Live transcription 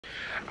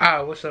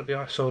What's up,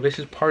 y'all? So this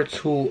is part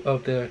 2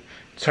 of the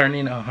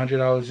turning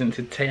 $100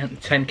 into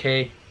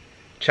 10K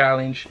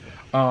challenge.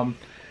 I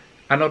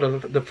know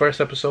the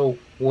first episode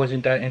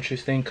wasn't that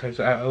interesting because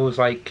I was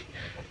like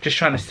just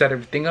trying to set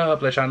everything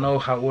up, let y'all know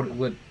how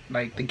what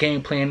like the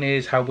game plan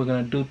is, how we're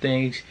gonna do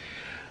things,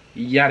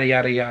 yada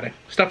yada yada,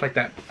 stuff like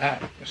that.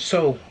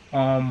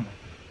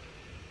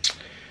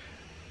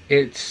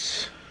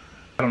 It's,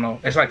 I don't know,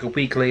 it's like a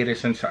week later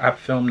since I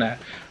filmed that.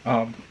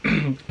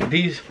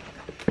 These,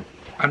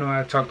 I know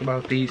I talked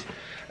about these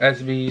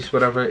SBs,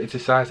 whatever. It's a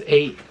size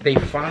 8. They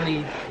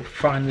finally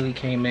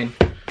came in.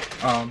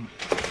 Oh,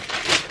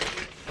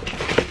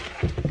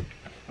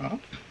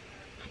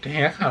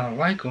 dang, I kind of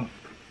like them.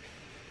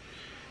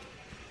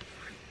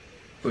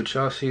 But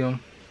y'all see them.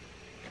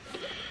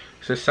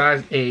 It's a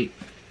size 8.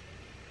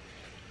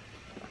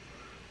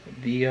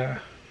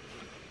 If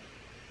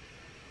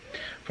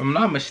I'm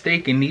not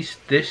mistaken,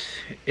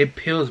 it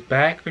peels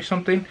back or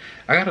something.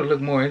 I gotta look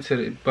more into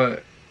it,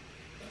 but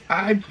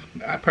I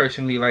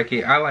personally like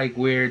it. I like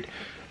weird,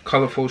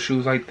 colorful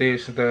shoes like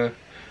this, the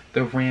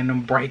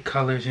random bright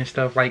colors and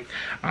stuff. Like,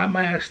 I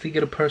might actually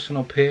get a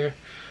personal pair.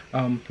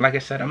 Like I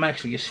said, I'm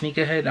actually a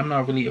sneakerhead. I'm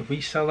not really a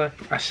reseller.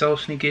 I sell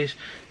sneakers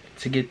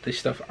to get the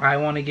stuff I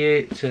want to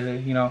get. To,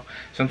 you know,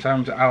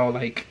 sometimes I'll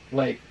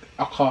I'll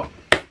call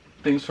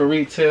things for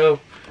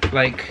retail.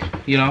 Like,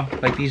 you know,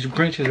 like these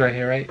Grinches right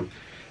here, right?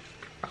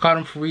 I caught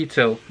them for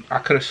retail. I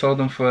could have sold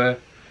them for,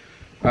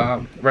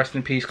 rest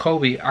in peace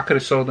Kobe, I could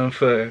have sold them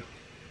for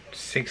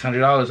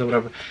 $600 or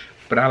whatever.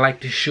 But I like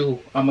the shoe.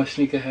 I'm a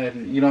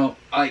sneakerhead, you know.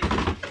 I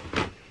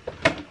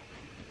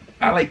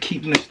like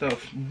keeping the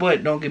stuff.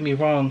 But don't get me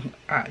wrong,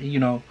 you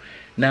know,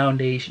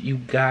 nowadays you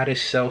gotta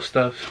sell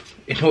stuff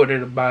in order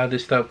to buy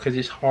this stuff because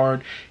it's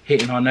hard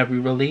hitting on every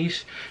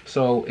release.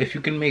 So if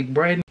you can make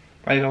bread,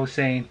 like I was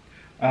saying,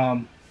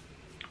 my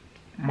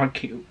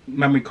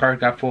memory card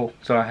got full,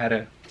 so I had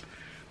to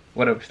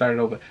start it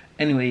over.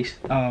 Anyways,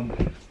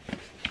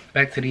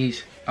 back to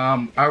these.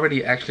 I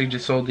already actually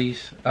just sold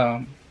these.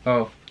 I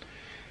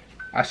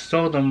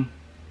sold them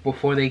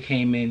before they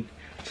came in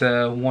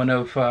to one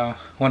of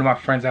my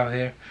friends out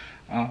here.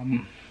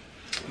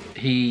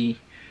 He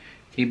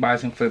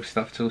buys and flips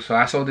stuff too, so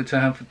I sold it to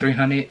him for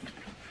 $300.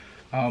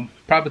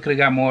 Probably could have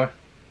got more.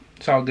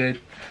 It's all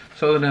good.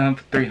 Sold it to him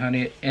for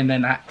 $300, and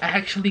then I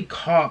actually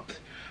caught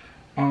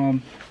I'll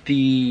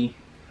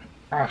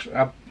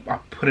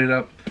put it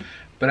up,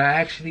 but I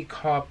actually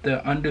caught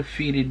the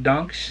Undefeated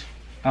Dunks.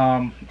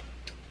 I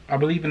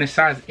believe in a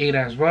size 8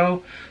 as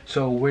well,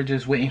 so we're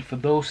just waiting for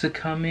those to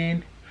come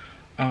in.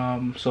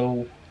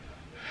 So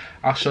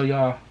I'll show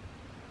y'all.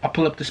 I'll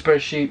pull up the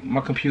spreadsheet.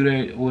 My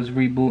computer was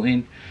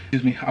rebooting.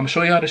 Excuse me. I'm gonna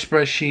show y'all the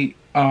spreadsheet.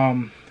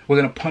 We're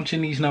gonna punch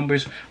in these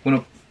numbers.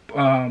 We're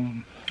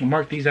gonna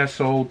mark these as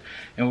sold,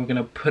 and we're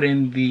gonna put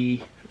in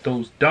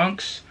those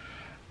dunks,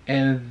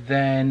 and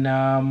then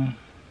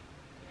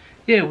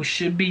yeah, we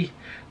should be.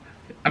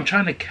 I'm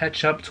trying to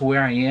catch up to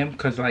where I am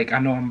because, like, I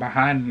know I'm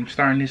behind and I'm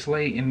starting this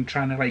late and I'm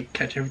trying to, like,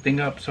 catch everything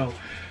up. So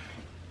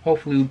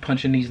hopefully we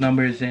punch in these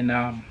numbers, and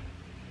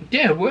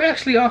yeah, we're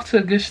actually off to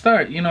a good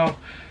start, you know.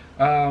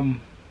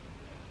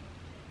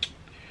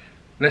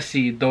 Let's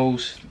see,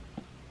 those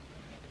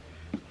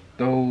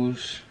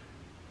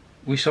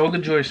we sold the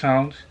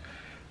Georgetowns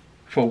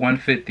for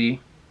 $150.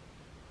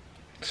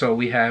 So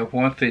we have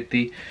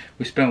 $150.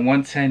 We spent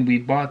 $110. We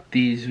bought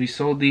these. We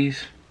sold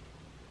these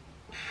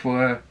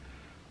for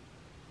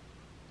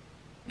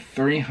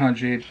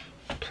 $300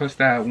 plus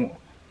that one.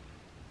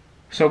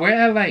 So we're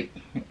at like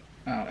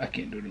I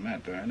can't do the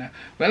math right now.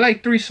 We're at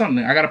like 3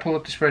 something. I gotta pull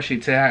up the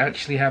spreadsheet to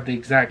actually have the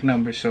exact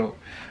number. So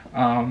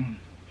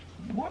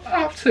we're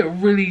off to a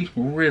really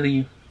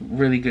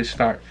good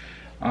start.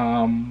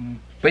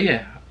 But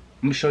yeah,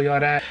 I'm gonna show y'all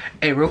that.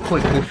 Hey, real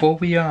quick, before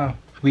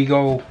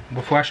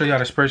before I show y'all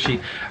the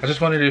spreadsheet, I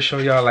just wanted to show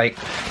y'all like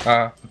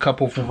a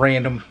couple of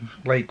random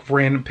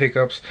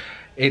pickups.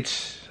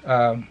 It's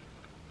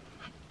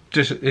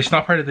it's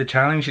not part of the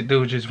challenge. It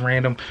was just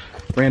random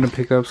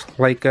pickups,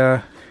 like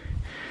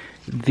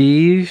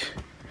these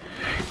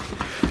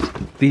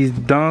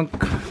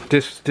dunk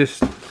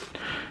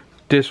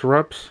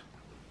disrupts.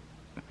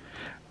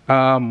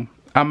 I'm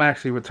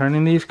actually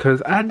returning these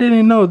because I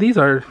didn't know these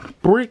are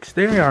bricks.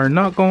 They are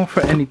not going for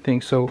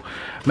anything, so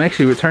I'm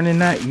actually returning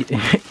that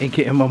and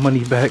getting my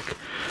money back.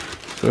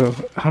 So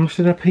how much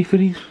did I pay for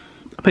these?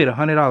 I paid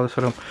 $100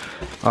 for them,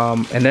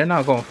 and they're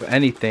not going for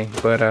anything,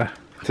 but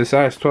it's a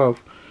size 12.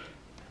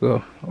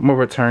 So I'm gonna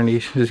return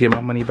these, just get my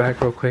money back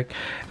real quick.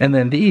 And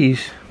then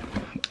these,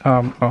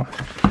 oh,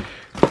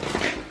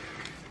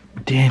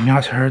 damn,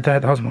 y'all heard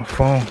that? That was my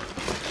phone.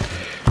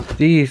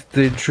 These,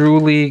 the Drew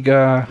League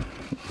Air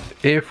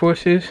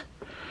Forces,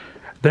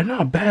 they're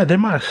not bad. They're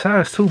my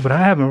size too, but I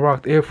haven't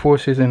rocked Air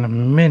Forces in a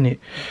minute.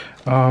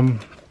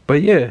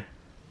 But yeah,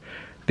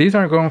 these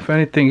aren't going for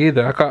anything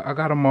either. I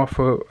got them off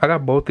of, I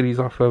got both of these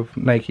off of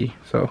Nike.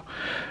 So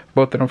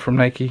both of them from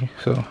Nike.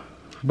 So,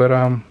 but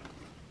I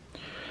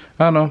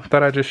don't know,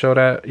 thought I'd just show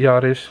that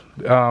y'all this.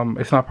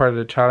 It's not part of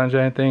the challenge or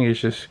anything. It's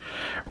just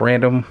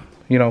random,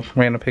 you know,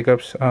 random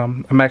pickups.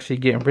 I'm actually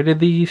getting rid of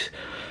these.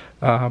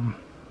 I'm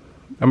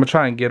gonna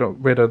try and get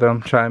rid of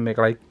them, try and make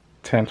like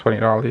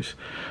 $10-20,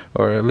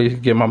 or at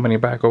least get my money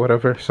back or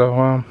whatever.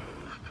 So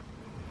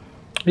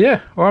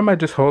yeah, or I might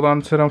just hold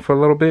on to them for a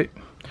little bit.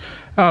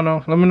 I don't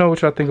know. Let me know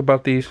what y'all think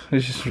about these.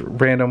 It's just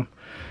random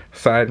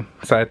side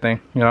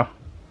thing, you know,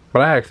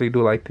 but I actually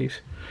do like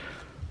these.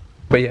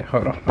 But yeah,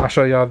 hold on, I'll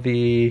show y'all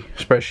the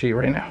spreadsheet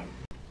right now.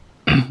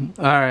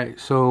 Alright,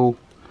 so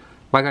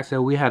like I said,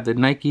 we have the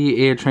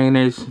Nike Air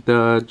Trainers,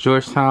 the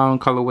Georgetown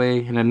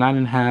colorway, and the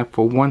 9.5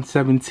 for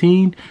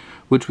 $117,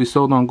 which we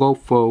sold on Go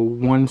for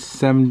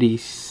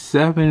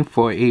 $177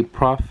 for a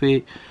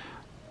profit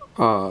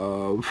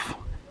of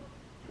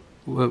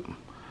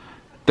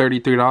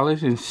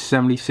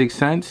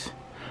 $33.76.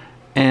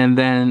 And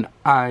then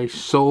I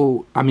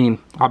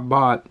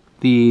bought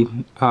the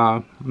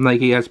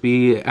Nike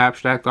SB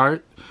Abstract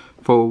Art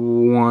for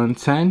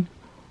 $110.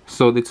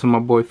 Sold it to my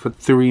boy for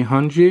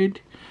 $300,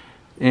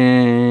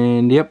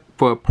 and yep,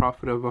 for a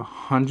profit of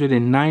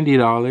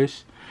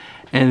 $190.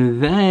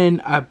 And then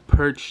I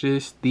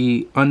purchased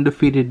the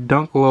Undefeated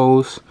Dunk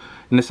Lows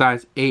in the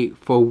size 8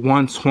 for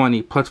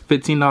 $120 plus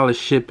 $15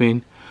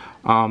 shipping,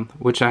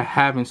 which I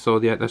haven't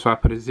sold yet. That's why I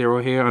put a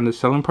 0 here on the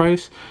selling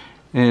price.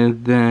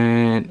 And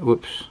then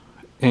whoops,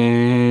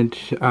 and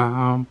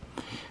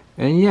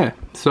yeah,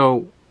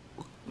 so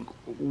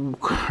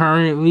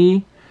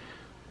currently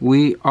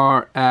we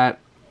are at,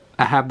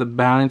 I have the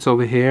balance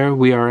over here,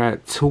 we are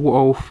at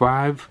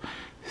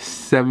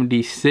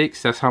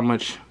 $205.76. That's how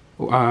much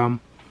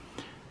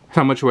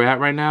we're at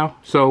right now.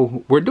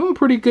 So we're doing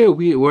pretty good.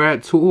 We're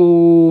at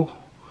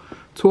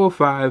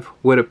 205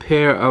 with a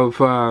pair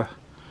of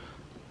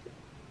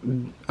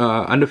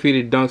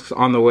Undefeated Dunks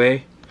on the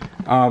way.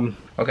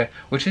 Okay,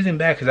 which isn't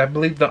bad because I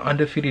believe the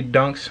Undefeated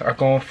Dunks are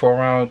going for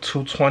around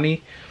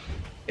 $220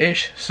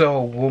 ish,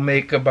 so we'll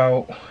make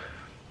about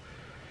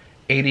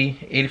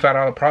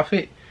 $85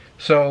 profit,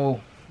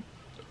 so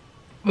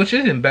which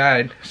isn't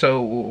bad.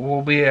 So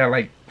we'll be at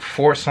like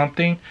 4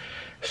 something.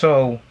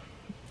 So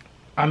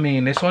I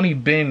mean, it's only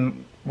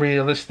been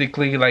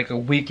realistically like a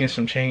week and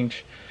some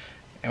change,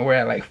 and we're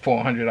at like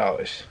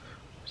 $400.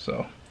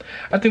 So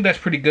I think that's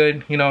pretty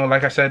good. You know,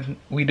 like I said,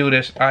 I do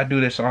this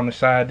on the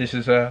side. This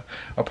is a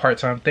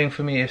part-time thing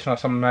for me. It's not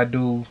something I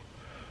do,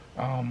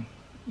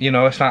 you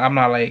know, I'm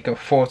not like a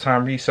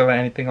full-time reseller or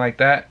anything like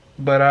that.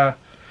 But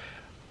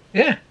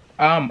yeah,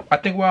 I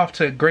think we're off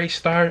to a great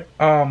start.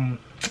 And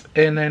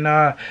then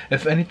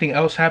if anything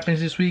else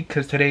happens this week,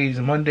 because today is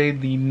Monday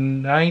the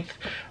 9th,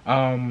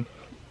 and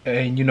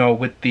you know,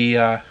 with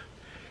the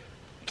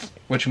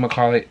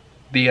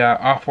the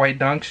Off-White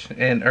Dunks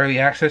and early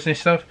access and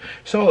stuff.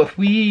 So if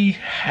we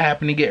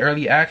happen to get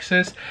early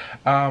access,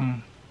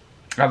 I'll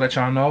let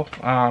y'all know.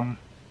 I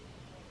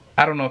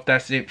don't know if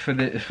that's it for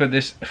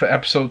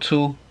episode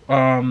 2.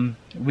 I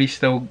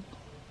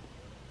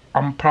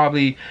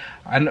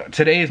know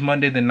today is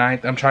Monday the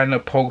 9th. I'm trying to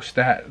post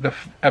the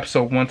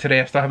episode 1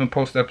 today. I still haven't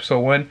posted episode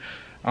 1.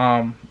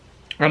 I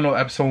know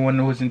episode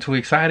 1 wasn't too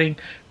exciting,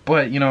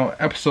 but you know,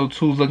 episode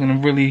 2 is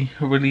looking really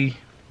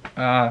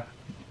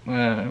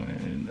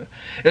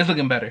it's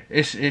looking better.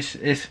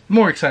 It's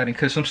more exciting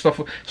because some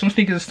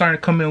sneakers are starting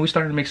to come in. We're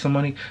starting to make some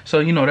money, so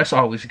you know, that's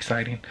always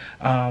exciting.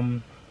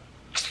 And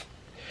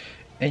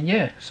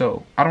yeah,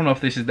 so I don't know if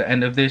this is the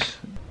end of this.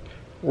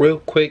 Real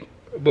quick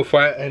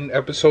before I end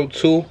episode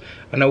 2,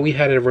 I know we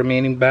had a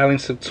remaining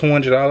balance of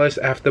 $200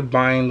 after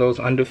buying those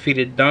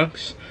Undefeated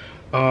Dunks.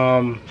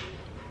 And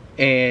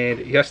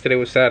yesterday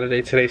was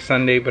Saturday, today's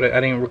Sunday, but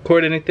I didn't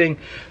record anything.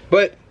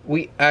 But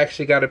we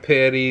actually got a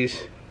pair of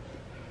these.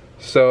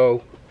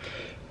 So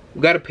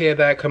we got a pair of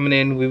that coming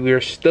in.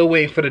 We're still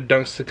waiting for the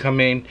Dunks to come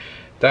in.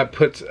 That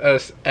puts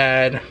us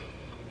at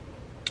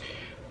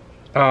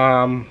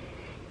about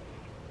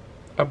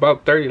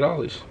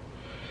 $30.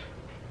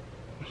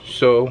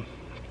 So,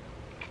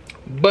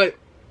 but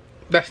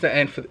that's the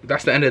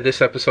end of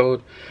this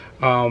episode.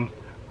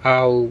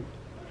 I'll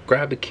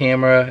grab the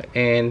camera,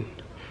 and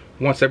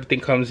once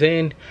everything comes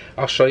in,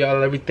 I'll show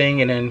y'all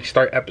everything and then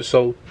start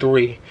episode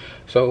 3.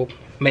 So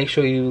make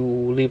sure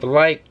you leave a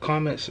like,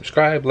 comment,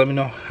 subscribe. Let me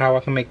know how I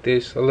can make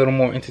this a little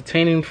more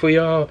entertaining for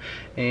y'all.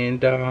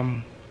 And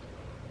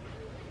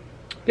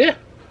yeah,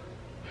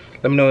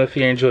 let me know if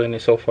you're enjoying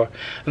it so far.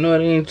 I know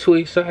it ain't too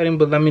exciting,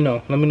 but let me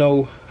know. Let me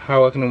know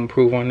how I can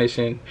improve on this,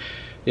 and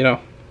you know,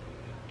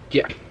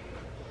 yeah.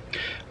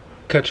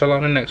 Catch y'all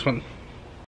on the next one.